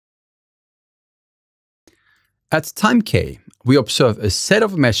At time k, we observe a set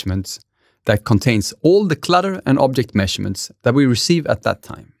of measurements that contains all the clutter and object measurements that we receive at that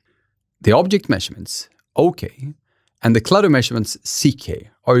time. The object measurements, OK, and the clutter measurements, CK,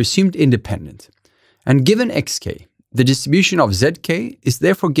 are assumed independent. And given xk, the distribution of zk is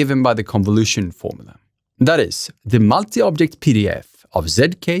therefore given by the convolution formula. That is, the multi-object PDF of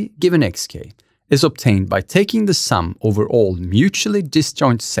zk given xk is obtained by taking the sum over all mutually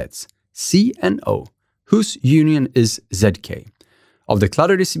disjoint sets C and O, whose union is zk, of the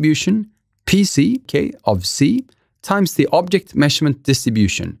clutter distribution PCK of C times the object measurement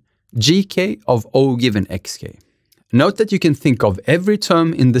distribution GK of O given xk. Note that you can think of every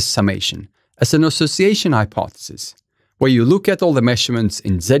term in this summation as an association hypothesis, where you look at all the measurements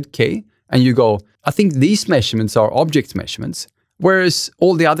in zk and you go, I think these measurements are object measurements, whereas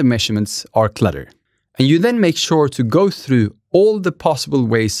all the other measurements are clutter. And you then make sure to go through all the possible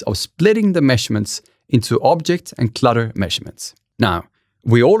ways of splitting the measurements into object and clutter measurements. Now,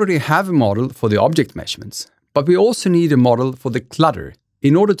 we already have a model for the object measurements, but we also need a model for the clutter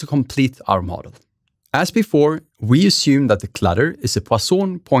in order to complete our model. As before, we assume that the clutter is a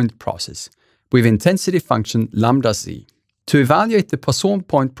Poisson point process with intensity function lambda z. To evaluate the Poisson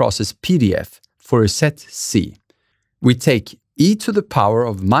point process PDF for a set C, we take e to the power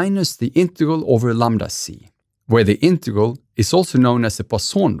of minus the integral over lambda c, where the integral is also known as the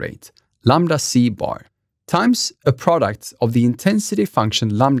Poisson rate, lambda c bar, times a product of the intensity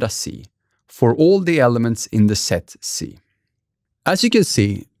function lambda c for all the elements in the set C. As you can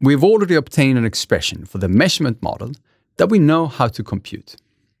see, we've already obtained an expression for the measurement model that we know how to compute.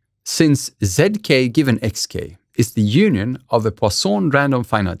 Since zk given xk is the union of a Poisson random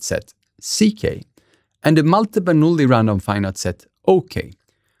finite set ck and a multi-Bernoulli random finite set OK,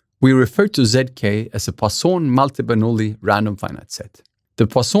 we refer to zk as a Poisson multi-Bernoulli random finite set. The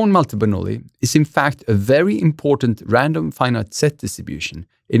Poisson multi-Bernoulli is in fact a very important random finite set distribution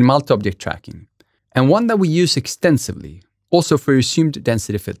in multi-object tracking, and one that we use extensively also for assumed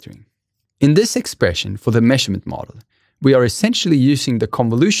density filtering. In this expression for the measurement model, we are essentially using the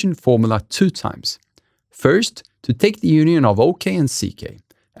convolution formula 2 times. First, to take the union of OK and CK,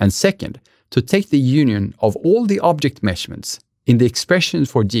 and second, to take the union of all the object measurements in the expression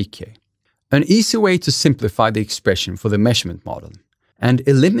for GK. An easy way to simplify the expression for the measurement model and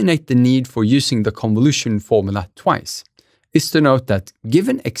eliminate the need for using the convolution formula twice is to note that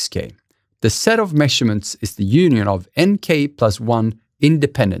given xk, the set of measurements is the union of nk plus 1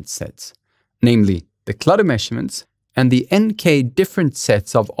 independent sets, namely the clutter measurements and the nk different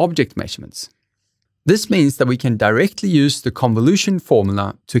sets of object measurements. This means that we can directly use the convolution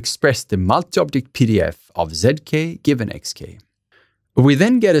formula to express the multi-object PDF of zk given xk. We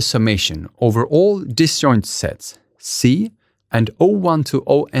then get a summation over all disjoint sets C and O1 to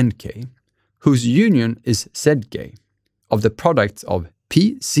Onk, whose union is zk, of the product of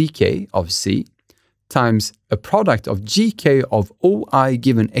pck of C times a product of gk of oi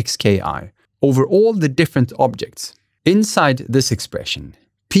given xki over all the different objects. Inside this expression,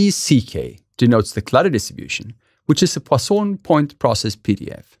 pck denotes the clutter distribution, which is a Poisson point process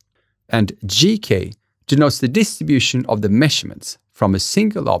PDF, and gk denotes the distribution of the measurements from a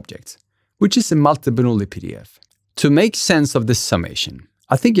single object, which is a multi-Bernoulli PDF. To make sense of this summation,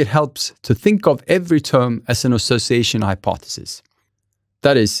 I think it helps to think of every term as an association hypothesis.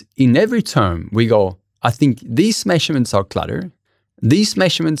 That is, in every term we go, I think these measurements are clutter, these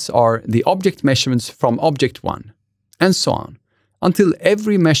measurements are the object measurements from object 1, and so on, until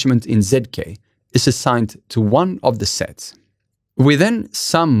every measurement in zk is assigned to one of the sets. We then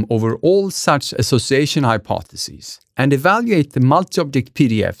sum over all such association hypotheses and evaluate the multi-object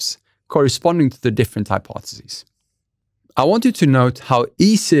PDFs corresponding to the different hypotheses. I want you to note how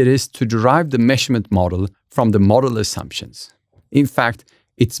easy it is to derive the measurement model from the model assumptions. In fact,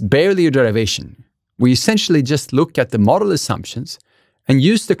 it's barely a derivation. We essentially just look at the model assumptions and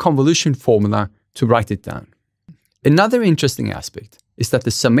use the convolution formula to write it down. Another interesting aspect is that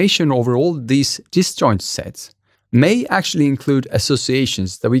the summation over all these disjoint sets may actually include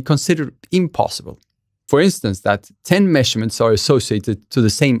associations that we consider impossible. For instance, that 10 measurements are associated to the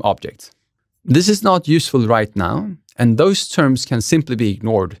same object. This is not useful right now, and those terms can simply be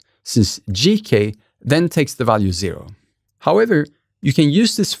ignored since gk then takes the value 0. However, you can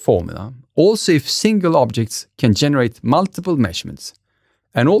use this formula also if single objects can generate multiple measurements,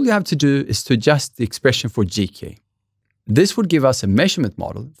 and all you have to do is to adjust the expression for gk. This would give us a measurement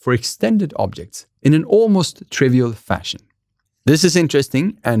model for extended objects in an almost trivial fashion. This is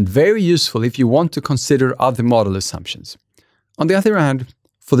interesting and very useful if you want to consider other model assumptions. On the other hand,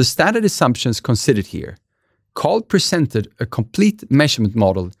 for the standard assumptions considered here, Carl presented a complete measurement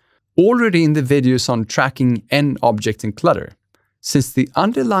model already in the videos on tracking n object and clutter, since the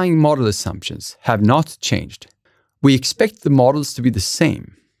underlying model assumptions have not changed. We expect the models to be the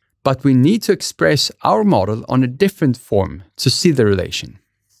same, but we need to express our model on a different form to see the relation.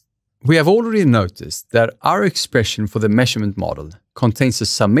 We have already noticed that our expression for the measurement model contains a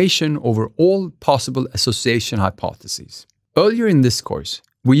summation over all possible association hypotheses. Earlier in this course,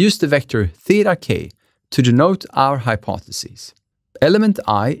 we used the vector theta k to denote our hypotheses. Element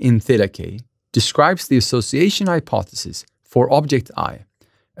I in theta k describes the association hypothesis for object I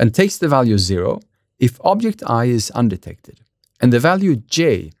and takes the value 0 if object I is undetected, and the value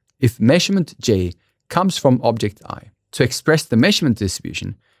j if measurement j comes from object I. To express the measurement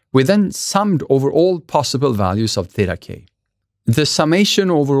distribution, we then summed over all possible values of theta k. The summation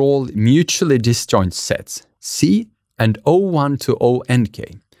over all mutually disjoint sets, C and O1 to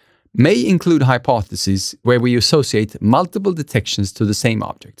ONK, may include hypotheses where we associate multiple detections to the same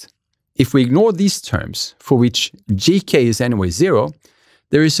object. If we ignore these terms, for which gk is anyway 0,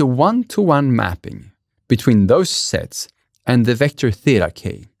 there is a one-to-one mapping between those sets and the vector theta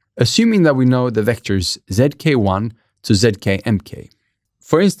k, assuming that we know the vectors zk1 to zkmk.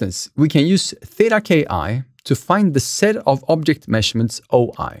 For instance, we can use theta ki to find the set of object measurements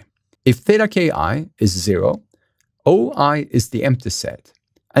OI. If theta ki is 0, OI is the empty set,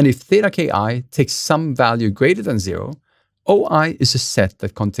 and if theta ki takes some value greater than 0, OI is a set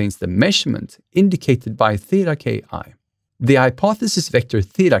that contains the measurement indicated by theta ki. The hypothesis vector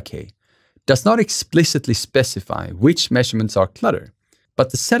theta k does not explicitly specify which measurements are clutter,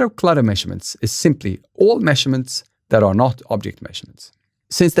 but the set of clutter measurements is simply all measurements that are not object measurements.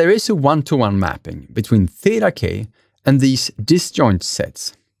 Since there is a one-to-one mapping between theta k and these disjoint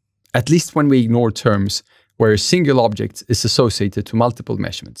sets, at least when we ignore terms where a single object is associated to multiple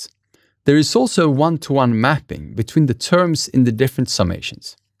measurements, there is also a one-to-one mapping between the terms in the different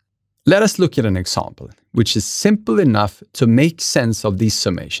summations. Let us look at an example, which is simple enough to make sense of these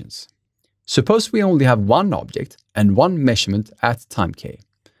summations. Suppose we only have one object and one measurement at time k.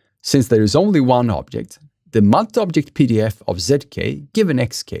 Since there is only one object, the multi-object PDF of zk given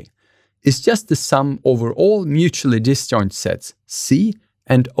xk is just the sum over all mutually disjoint sets C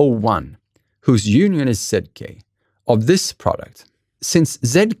and O1, whose union is zk, of this product. Since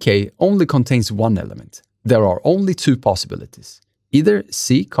zk only contains one element, there are only two possibilities. Either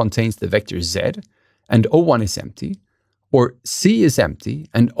C contains the vector z and O1 is empty, or C is empty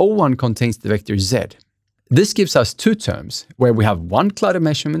and O1 contains the vector z. This gives us two terms where we have one clutter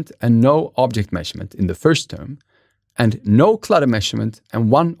measurement and no object measurement in the first term, and no clutter measurement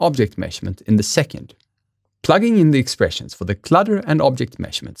and one object measurement in the second. Plugging in the expressions for the clutter and object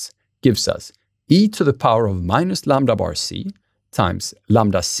measurements gives us e to the power of minus lambda bar c times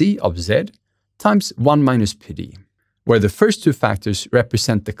lambda c of z times 1 minus pd, where the first two factors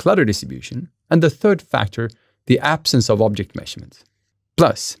represent the clutter distribution and the third factor the absence of object measurement,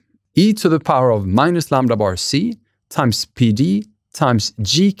 plus e to the power of minus lambda bar c times pd times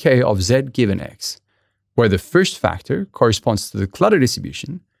gk of z given x, where the first factor corresponds to the clutter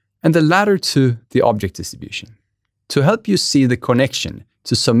distribution and the latter to the object distribution. To help you see the connection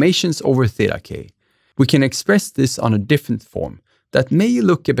to summations over theta k, we can express this on a different form that may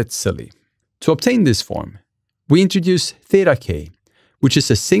look a bit silly. To obtain this form, we introduce theta k, which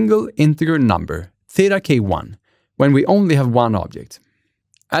is a single integer number, theta k1, when we only have one object.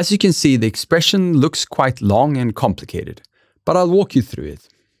 As you can see, the expression looks quite long and complicated, but I'll walk you through it.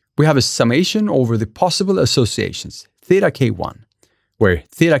 We have a summation over the possible associations, theta k1, where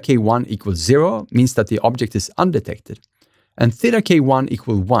theta k1 equals 0 means that the object is undetected, and theta k1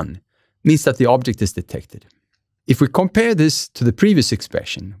 equals 1 means that the object is detected. If we compare this to the previous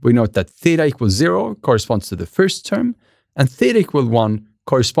expression, we note that theta equals 0 corresponds to the first term, and theta equals 1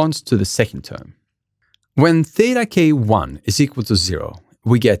 corresponds to the second term. When theta k1 is equal to 0,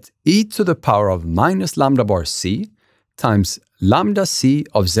 we get e to the power of minus lambda bar c times lambda c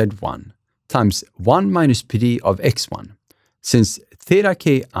of z1 times 1 minus pd of x1, since theta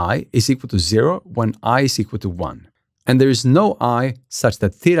ki is equal to 0 when I is equal to 1, and there is no I such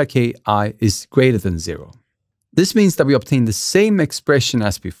that theta ki is greater than 0. This means that we obtain the same expression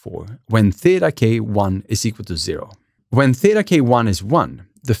as before when theta k1 is equal to 0. When theta k1 is 1,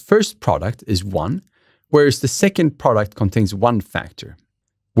 the first product is 1, whereas the second product contains one factor.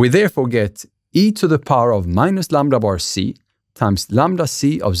 We therefore get e to the power of minus lambda bar c times lambda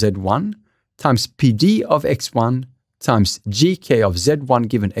c of z1 times pd of x1 times gk of z1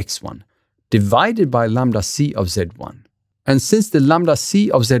 given x1 divided by lambda c of z1. And since the lambda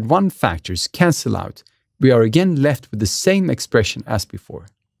c of z1 factors cancel out, we are again left with the same expression as before.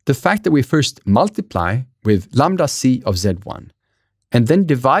 The fact that we first multiply with lambda c of z1 and then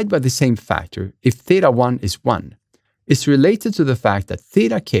divide by the same factor if theta1 is 1, is related to the fact that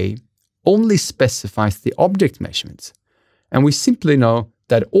theta k only specifies the object measurements, and we simply know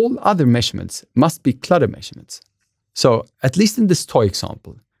that all other measurements must be clutter measurements. So, at least in this toy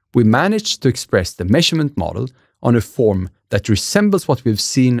example, we managed to express the measurement model on a form that resembles what we've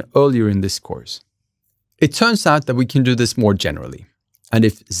seen earlier in this course. It turns out that we can do this more generally, and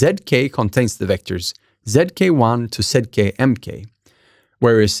if zk contains the vectors zk1 to zkmk,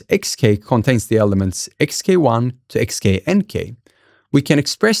 whereas xk contains the elements xk1 to xknk, we can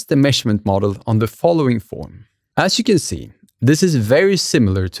express the measurement model on the following form. As you can see, this is very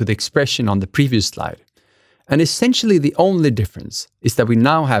similar to the expression on the previous slide, and essentially the only difference is that we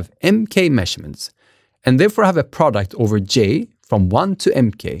now have mk measurements and therefore have a product over j from 1 to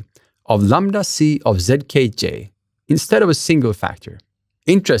mk of lambda c of zkj instead of a single factor.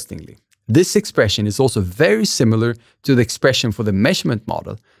 Interestingly, this expression is also very similar to the expression for the measurement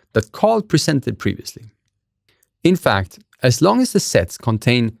model that Carl presented previously. In fact, as long as the sets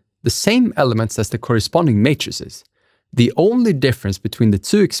contain the same elements as the corresponding matrices, the only difference between the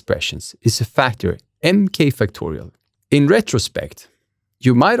two expressions is a factor mk factorial. In retrospect,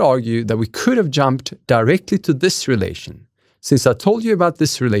 you might argue that we could have jumped directly to this relation, since I told you about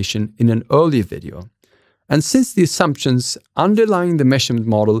this relation in an earlier video, and since the assumptions underlying the measurement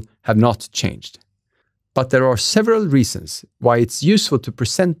model have not changed. But there are several reasons why it's useful to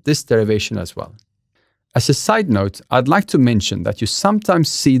present this derivation as well. As a side note, I'd like to mention that you sometimes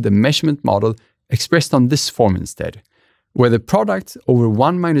see the measurement model expressed on this form instead, where the product over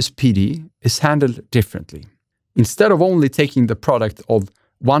 1 minus PD is handled differently. Instead of only taking the product of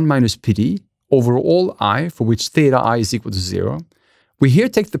 1 minus PD over all I for which theta I is equal to 0, we here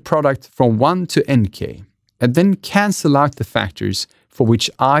take the product from 1 to nk, and then cancel out the factors for which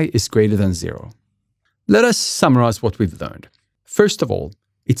I is greater than 0. Let us summarize what we've learned. First of all,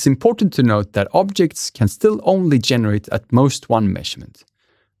 it's important to note that objects can still only generate at most one measurement,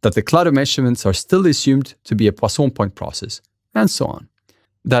 that the clutter measurements are still assumed to be a Poisson point process, and so on.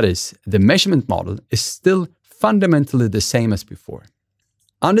 That is, the measurement model is still fundamentally the same as before.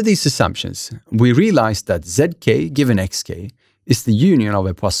 Under these assumptions, we realize that zk given xk is the union of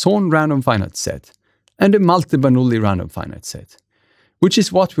a Poisson random finite set and a multi-Bernoulli random finite set, which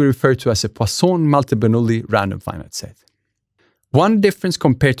is what we refer to as a Poisson multi-Bernoulli random finite set. One difference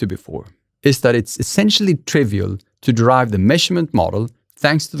compared to before is that it's essentially trivial to derive the measurement model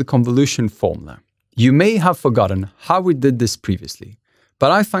thanks to the convolution formula. You may have forgotten how we did this previously,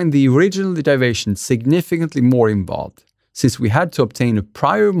 but I find the original derivation significantly more involved, since we had to obtain a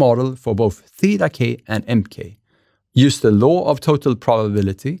prior model for both theta k and mk, use the law of total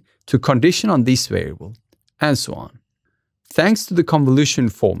probability to condition on these variables, and so on. Thanks to the convolution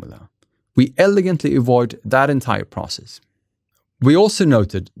formula, we elegantly avoid that entire process. We also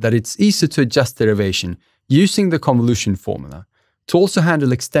noted that it's easy to adjust derivation using the convolution formula to also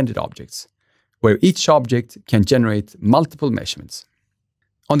handle extended objects, where each object can generate multiple measurements.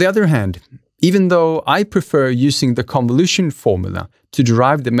 On the other hand, even though I prefer using the convolution formula to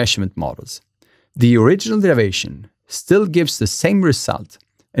derive the measurement models, the original derivation still gives the same result,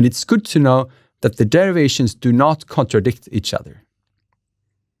 and it's good to know that the derivations do not contradict each other.